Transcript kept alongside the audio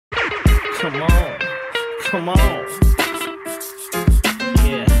Come on. Come on.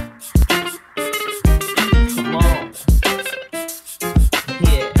 Yeah. Come on.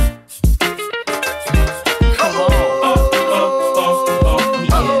 Yeah. Come on.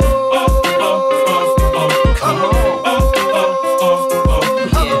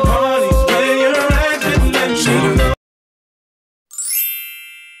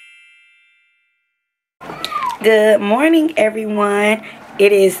 Good morning, everyone.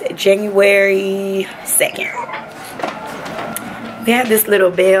 It is January 2nd. We have this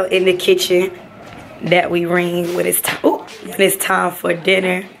little bell in the kitchen that we ring when it's time for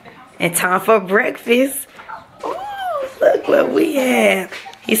dinner and time for breakfast. Ooh, look what we have.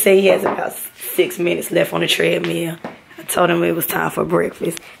 He said he has about 6 minutes left on the treadmill. I told him it was time for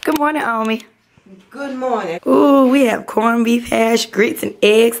breakfast. Good morning, Omi. Good morning. Ooh, we have corned beef hash, grits and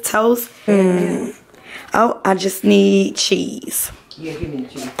eggs, toast. Oh, I just need cheese. Yeah, give me the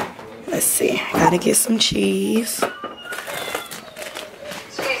cheese. Let's see. Gotta get some cheese.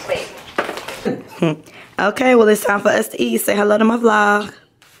 Excuse me. Okay, well, it's time for us to eat. Say hello to my vlog.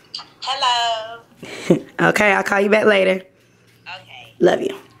 Hello. Okay, I'll call you back later. Okay. Love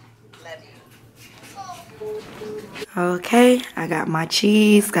you. Love you. Okay, I got my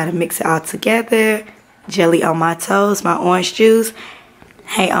cheese. Gotta mix it all together. Jelly on my toast, my orange juice.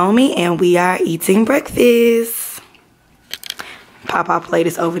 Hey, Omi, and we are eating breakfast. Papa plate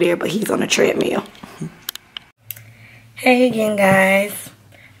is over there, but he's on the treadmill. Hey again, guys.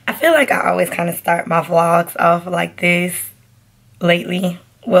 I feel like I always kind of start my vlogs off like this lately.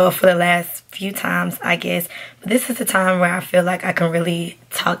 Well, for the last few times, I guess. But this is the time where I feel like I can really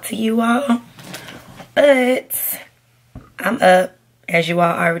talk to you all. But I'm up, as you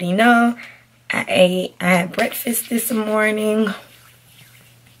all already know. I had breakfast this morning.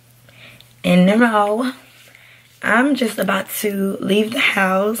 And now, I'm just about to leave the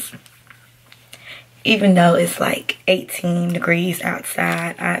house, even though it's like 18 degrees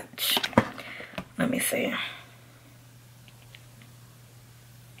outside. Let me see.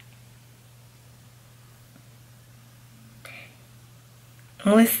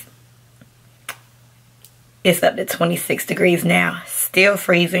 It's up to 26 degrees now. Still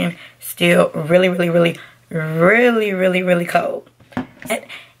freezing. Still really cold.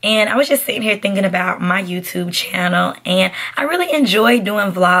 And I was just sitting here thinking about my YouTube channel, and I really enjoy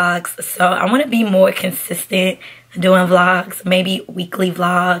doing vlogs. So I want to be more consistent doing vlogs, maybe weekly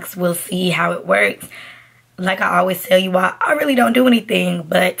vlogs. We'll see how it works. Like I always tell you all, I really don't do anything,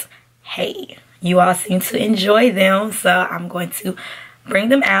 but hey, you all seem to enjoy them. So I'm going to bring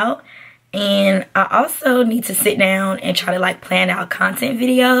them out. And I also need to sit down and try to like plan out content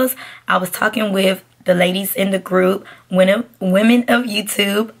videos. I was talking with the ladies in the group, Women of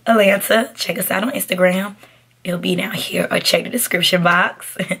YouTube Atlanta. Check us out on Instagram. It'll be down here, or check the description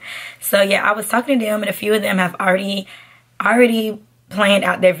box. So yeah, I was talking to them, and a few of them have already planned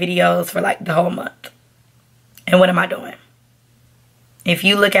out their videos for like the whole month. And what am I doing? If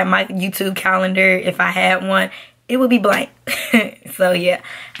you look at my YouTube calendar, if I had one, it would be blank. So yeah,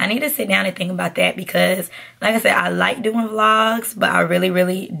 I need to sit down and think about that, because like I said, I like doing vlogs, but I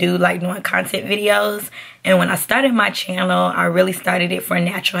really do like doing content videos. And when I started my channel, I really started it for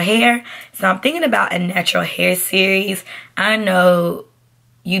natural hair. So I'm thinking about a natural hair series. I know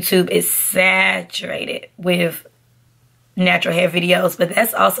YouTube is saturated with natural hair videos, but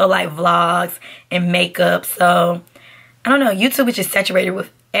that's also like vlogs and makeup. So I don't know, YouTube is just saturated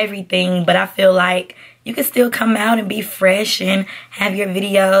with everything, but I feel like you can still come out and be fresh and have your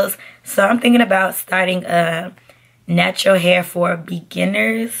videos. So I'm thinking about starting a natural hair for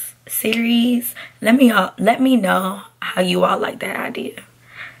beginners series. Let me know how you all like that idea.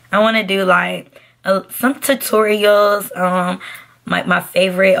 I want to do like some tutorials, like my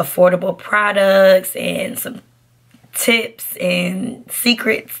favorite affordable products and some tips and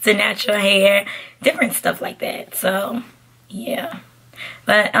secrets to natural hair, different stuff like that. So yeah.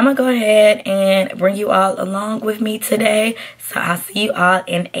 But I'm going to go ahead and bring you all along with me today. So I'll see you all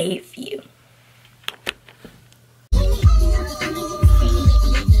in a few.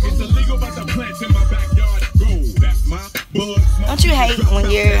 Don't you hate when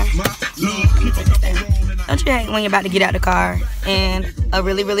you're about to get out the car and a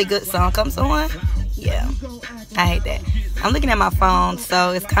really good song comes on? Yeah, I hate that. I'm looking at my phone,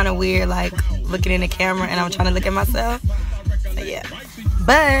 so it's kind of weird, like looking in the camera and I'm trying to look at myself. So yeah.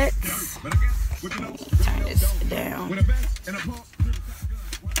 But let me turn this down.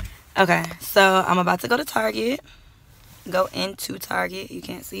 Okay, so I'm about to go to Target. Go into Target. You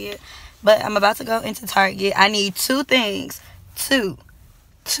can't see it, but I'm about to go into Target. I need two things. Two.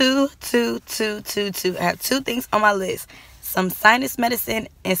 I have two things on my list. some sinus medicine,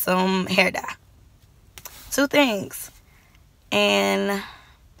 and some hair dye. 2 things. And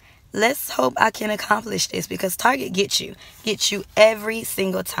let's hope I can accomplish this, because Target gets you every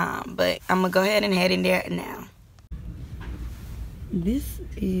single time. But I'm gonna go ahead and head in there now. This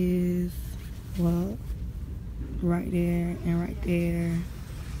is, well, right there and right there.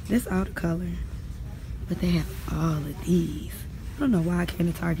 This all the color, but they have all of these. I don't know why I came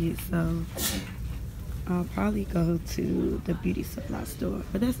to Target, so I'll probably go to the beauty supply store,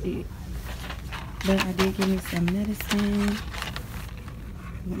 but that's it. But I did get me some medicine.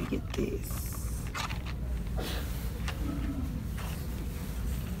 I'm gonna get this.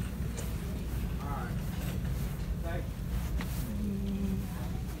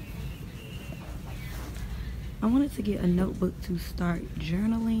 I wanted to get a notebook to start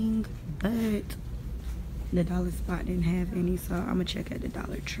journaling, but the dollar spot didn't have any, so I'm gonna check at the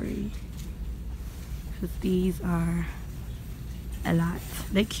Dollar Tree. Because these are a lot.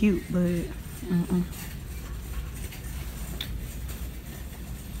 They cute, but yeah.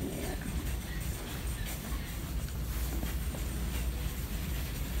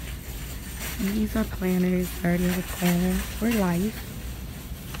 And these are planners, 30 of a plan for life.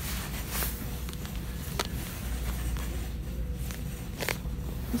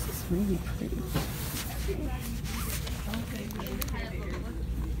 This is really pretty.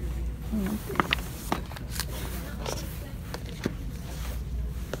 I like this.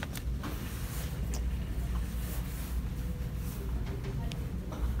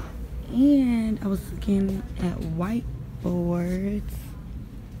 And I was looking at whiteboards,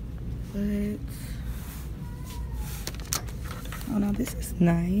 but oh no, this is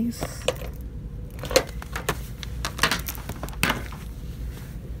nice.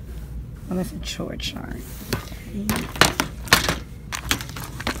 Oh, that's a chore chart.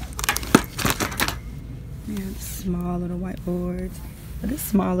 Yeah, small little whiteboards. But this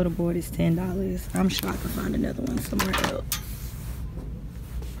small little board is $10. I'm sure I can find another one somewhere else.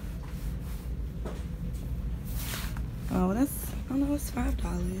 Oh, that's, I don't know, it's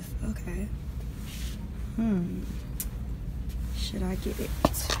 $5. Okay. Should I get it?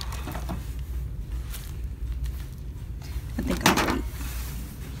 I think I'll wait.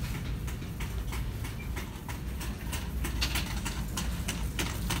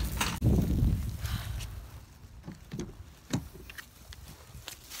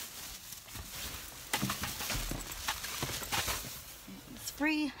 It's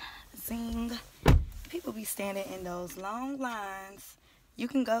free. Zing. People be standing in those long lines. You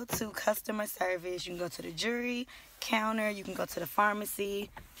can go to customer service, you can go to the jewelry counter, you can go to the pharmacy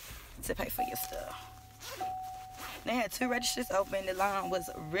to pay for your stuff. They had 2 registers open. The line was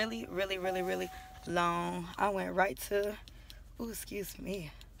really long. I went right to, ooh, excuse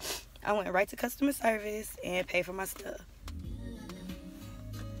me. I went right to customer service and paid for my stuff.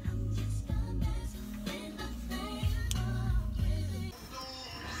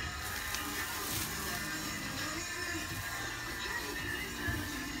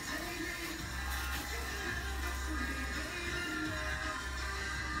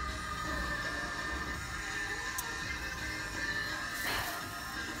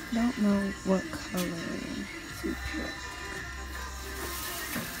 Don't know what color to pick.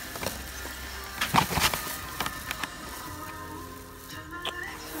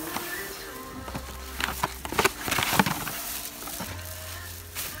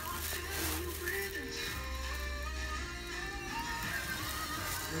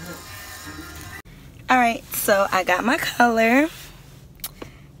 All right, so I got my color.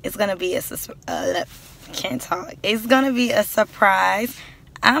 It's gonna be a can't talk. It's gonna be a surprise.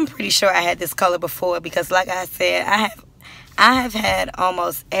 I'm pretty sure I had this color before, because like I said, I have had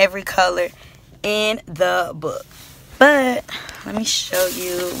almost every color in the book. But let me show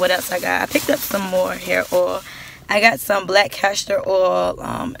you what else I got. I picked up some more hair oil. I got some black castor oil,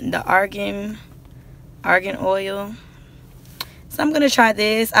 the argan oil. So I'm gonna try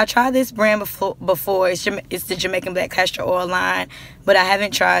this. I tried this brand before. It's the Jamaican black castor oil line, but I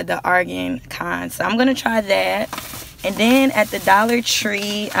haven't tried the argan kind. So I'm gonna try that. And then at the Dollar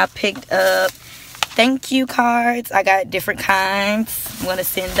Tree, I picked up thank you cards. I got different kinds. I'm going to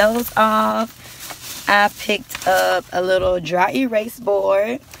send those off. I picked up a little dry erase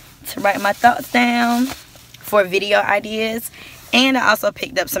board to write my thoughts down for video ideas. And I also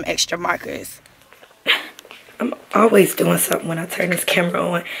picked up some extra markers. I'm always doing something when I turn this camera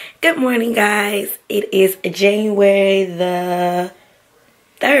on. Good morning, guys. It is January the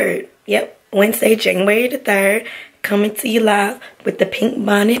 3rd. Yep, Wednesday, January the 3rd. Coming to you live with the pink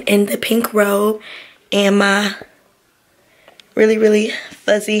bonnet and the pink robe and my really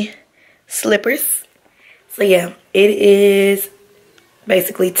fuzzy slippers. So yeah, It is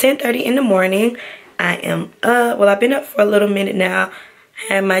basically 10:30 in the morning. I am up. Well, I've been up for a little minute now.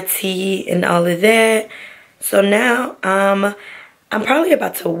 Had my tea and all of that. So now I'm probably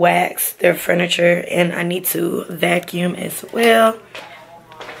about to wax their furniture, and I need to vacuum as well.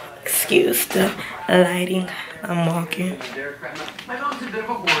 Excuse the lighting. I'm walking. My mom's a bit of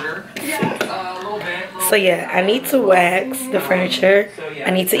a hoarder. Yeah, a little bit. So yeah, I need to wax the furniture.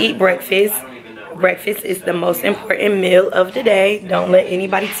 I need to eat breakfast. Breakfast is the most important meal of the day. Don't let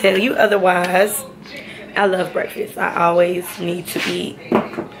anybody tell you otherwise. I love breakfast. I always need to eat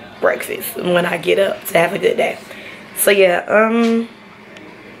breakfast when I get up to have a good day. So yeah,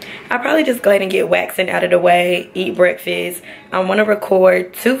 I'll probably just go ahead and get waxing out of the way, eat breakfast. I want to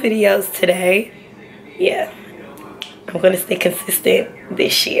record 2 videos today. Yeah, I'm going to stay consistent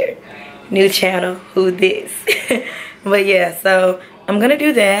this year. New channel, who this? But yeah, so I'm going to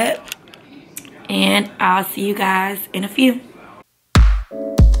do that. And I'll see you guys in a few.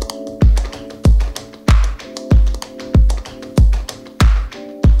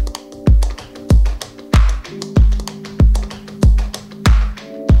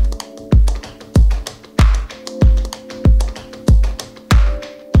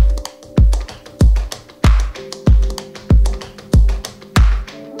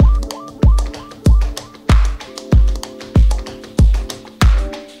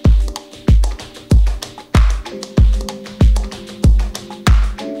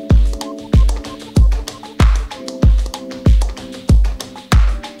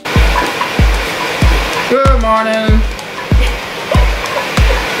 Good morning.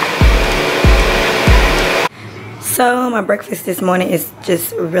 So my breakfast this morning is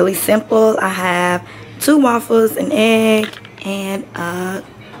just really simple. I have 2 waffles, an egg, and a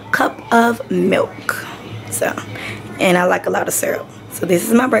cup of milk. So, and I like a lot of syrup. So this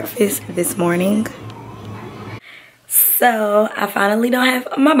is my breakfast this morning. So I finally don't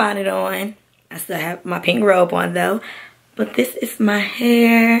have my bonnet on. I still have my pink robe on though. But this is my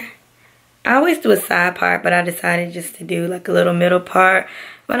hair. I always do a side part, but I decided just to do like a little middle part.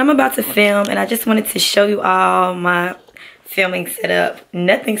 But I'm about to film, and I just wanted to show you all my filming setup.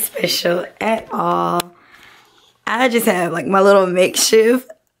 Nothing special at all. I just have like my little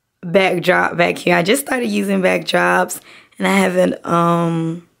makeshift backdrop back here. I just started using backdrops, and I haven't,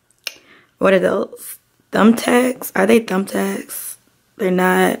 what are those? Thumbtacks? Are they thumbtacks? They're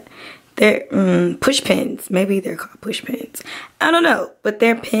not. They're push pins. Maybe they're called push pins. I don't know. But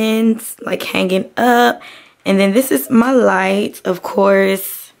they're pins like hanging up. And then this is my light. Of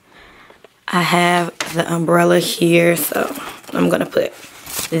course, I have the umbrella here. So I'm going to put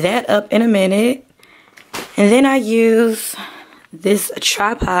that up in a minute. And then I use this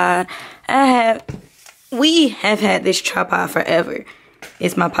tripod. We have had this tripod forever.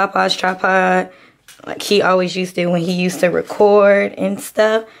 It's my papa's tripod. Like he always used it when he used to record and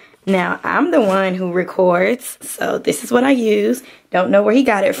stuff. Now, I'm the one who records, so this is what I use. Don't know where he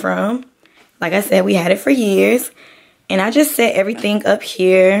got it from. Like I said, we had it for years. And I just set everything up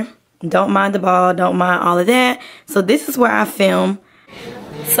here. Don't mind the ball, don't mind all of that. So this is where I film.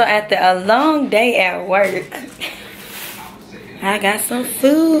 So after a long day at work, I got some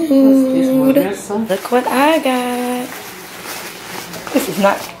food. Look what I got.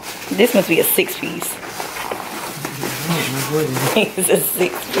 This must be a 6-piece. It's a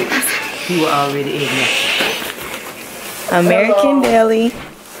 6-piece. You were already in there. American Deli.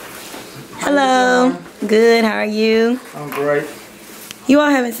 Hello. Good. How are you? I'm great. You all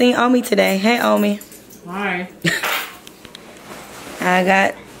haven't seen Omi today. Hey, Omi. Hi. I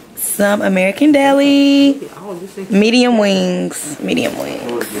got some American Deli. Medium wings. Medium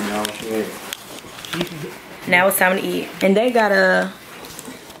wings. Now it's time to eat. And they got a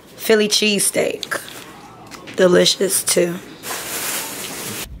Philly cheesesteak. Delicious too.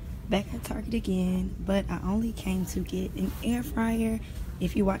 Back at Target again, but I only came to get an air fryer.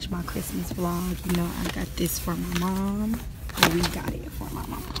 If you watch my Christmas vlog, you know I got this for my mom. Or we got it for my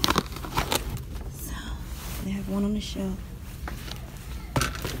mom. So they have one on the shelf.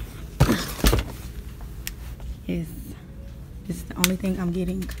 Yes, this is the only thing I'm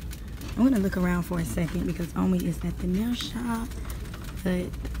getting. I'm gonna look around for a second because Omi is at the nail shop, but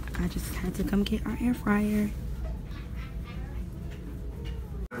I just had to come get our air fryer.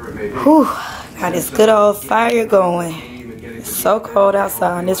 Whew, got this good old fire going. It's so cold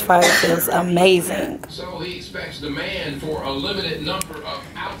outside and this fire feels amazing. So he expects demand for a limited number of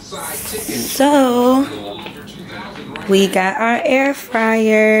outside tickets. So we got our air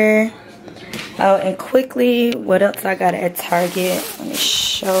fryer. Oh, and quickly, what else I got at Target? Let me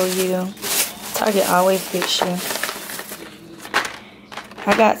show you. Target always gets you.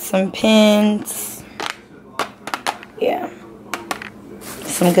 I got some pins. yeah.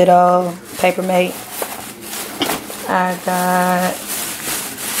 Some good old Papermate. I got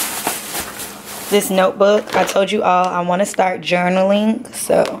this notebook. I told you all I want to start journaling,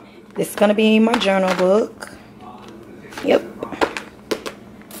 so this is gonna be my journal book. Yep.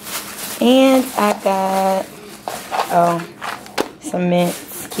 And I got some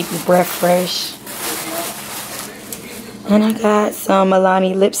mints, keep your breath fresh. And I got some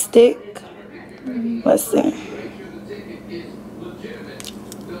Milani lipstick. Let's see.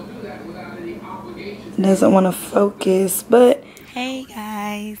 Doesn't want to focus, but hey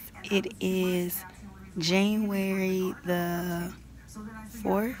guys, it is January the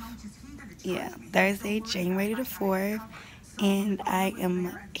 4th. Yeah, Thursday, January the 4th, and I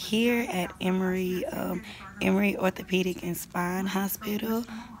am here at Emory Orthopedic and Spine Hospital.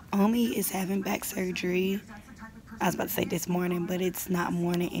 Omi is having back surgery. I was about to say this morning, but it's not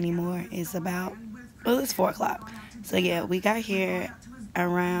morning anymore. It's about, well, it's 4 o'clock. So yeah, we got here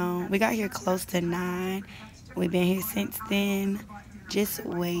close to 9. We've been here since then, just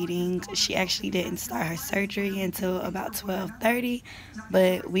waiting. She actually didn't start her surgery until about 12:30,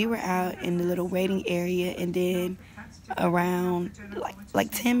 but we were out in the little waiting area, and then around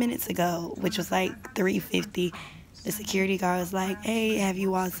like 10 minutes ago, which was like 3:50, the security guard was like, "Hey, have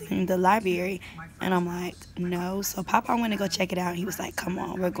you all seen the library?" And I'm like, "No." So Papa went to go check it out. He was like, "Come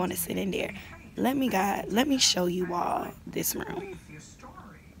on, we're going to sit in there. Let me show you all this room."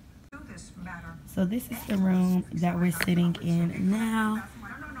 So this is the room that we're sitting in now.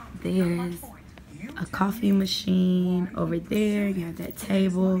 There's a coffee machine over there. You have that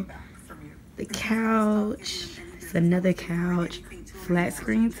table, the couch. It's another couch, flat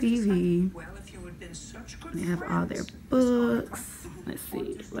screen TV. They have all their books. Let's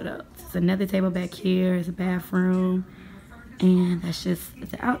see, what else? There's another table back here. It's a bathroom. And that's just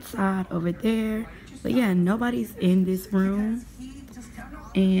the outside over there. But yeah, nobody's in this room.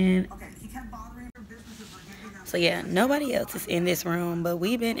 And so yeah, nobody else is in this room, but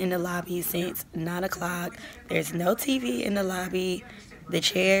we've been in the lobby since 9 o'clock. There's no TV in the lobby. The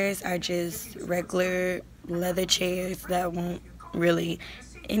chairs are just regular leather chairs that won't really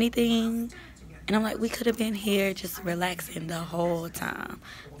anything. And I'm like, we could have been here just relaxing the whole time.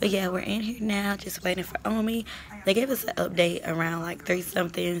 But yeah, we're in here now, just waiting for Omi. They gave us an update around like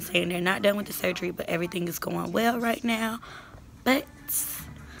 3-something, saying they're not done with the surgery, but everything is going well right now. But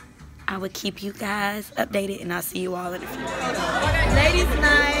I will keep you guys updated, and I'll see you all in a few. Ladies'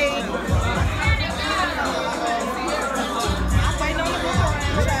 night.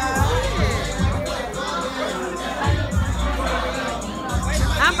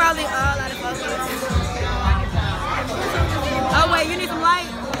 I'm probably all out of focus. Oh wait, you need some light?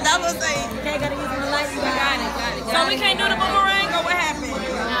 That was it. Okay, gotta use some light. Got it. So we can't do the boomerang, or what happened?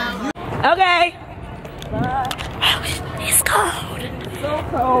 Okay. It's cold. So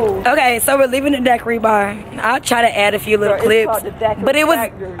cold. Okay, so we're leaving the daiquiri bar. I'll try to add a few little clips, but it was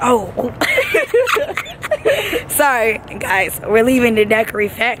sorry guys, we're leaving the daiquiri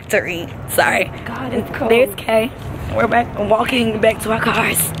factory. Sorry. God, it's cold. There's Kay. We're back, walking back to our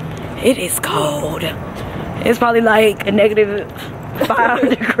cars. It is cold. It's probably like a -5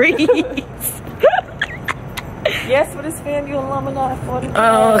 degrees. Yes, for this FAMU alumni for the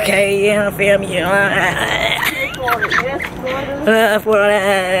oh, okay, yeah, FAMU.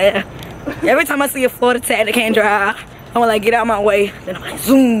 Florida. Every time I see a Florida tag that can't drive, I'm like, get out my way. Then I'm like,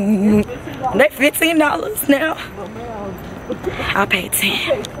 zoom. They $15 now. I paid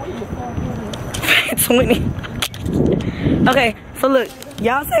 10. 20. Okay, so look,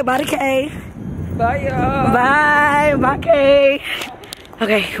 y'all say bye to Kay. Bye, y'all. Bye, bye, Kay.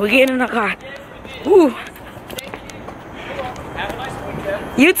 Okay, we're getting in our car. Woo.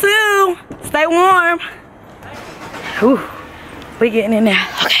 You too. Stay warm. Whew. We're getting in there.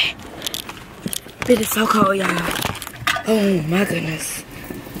 Okay. It is so cold, y'all. Oh my goodness.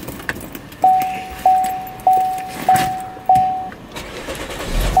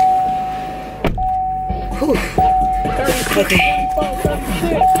 Whew. Okay.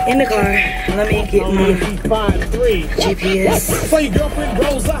 In the car. Let me get my GPS.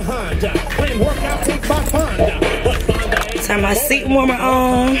 Turn my seat warmer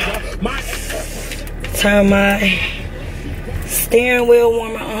on. Turn my steering wheel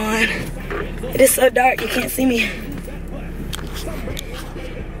warmer on. It is so dark you can't see me.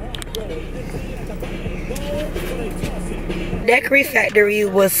 Daiquiri Factory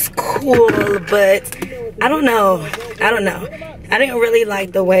was cool, but I don't know. I didn't really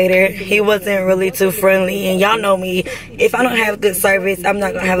like the waiter. He wasn't really too friendly, and y'all know me. If I don't have good service, I'm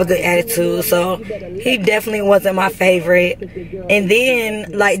not gonna have a good attitude. So he definitely wasn't my favorite. And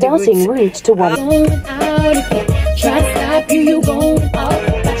then like Starting reach to one. Try to stop you, you going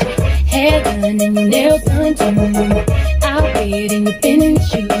off. Got your hair done and your nails done too. Out bed and you've been in the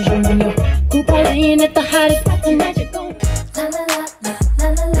shoes. Your coupe laying at the hottest spot tonight. You're going.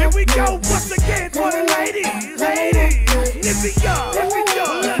 Here we go once again for the ladies. Ladies, nip it, y'all.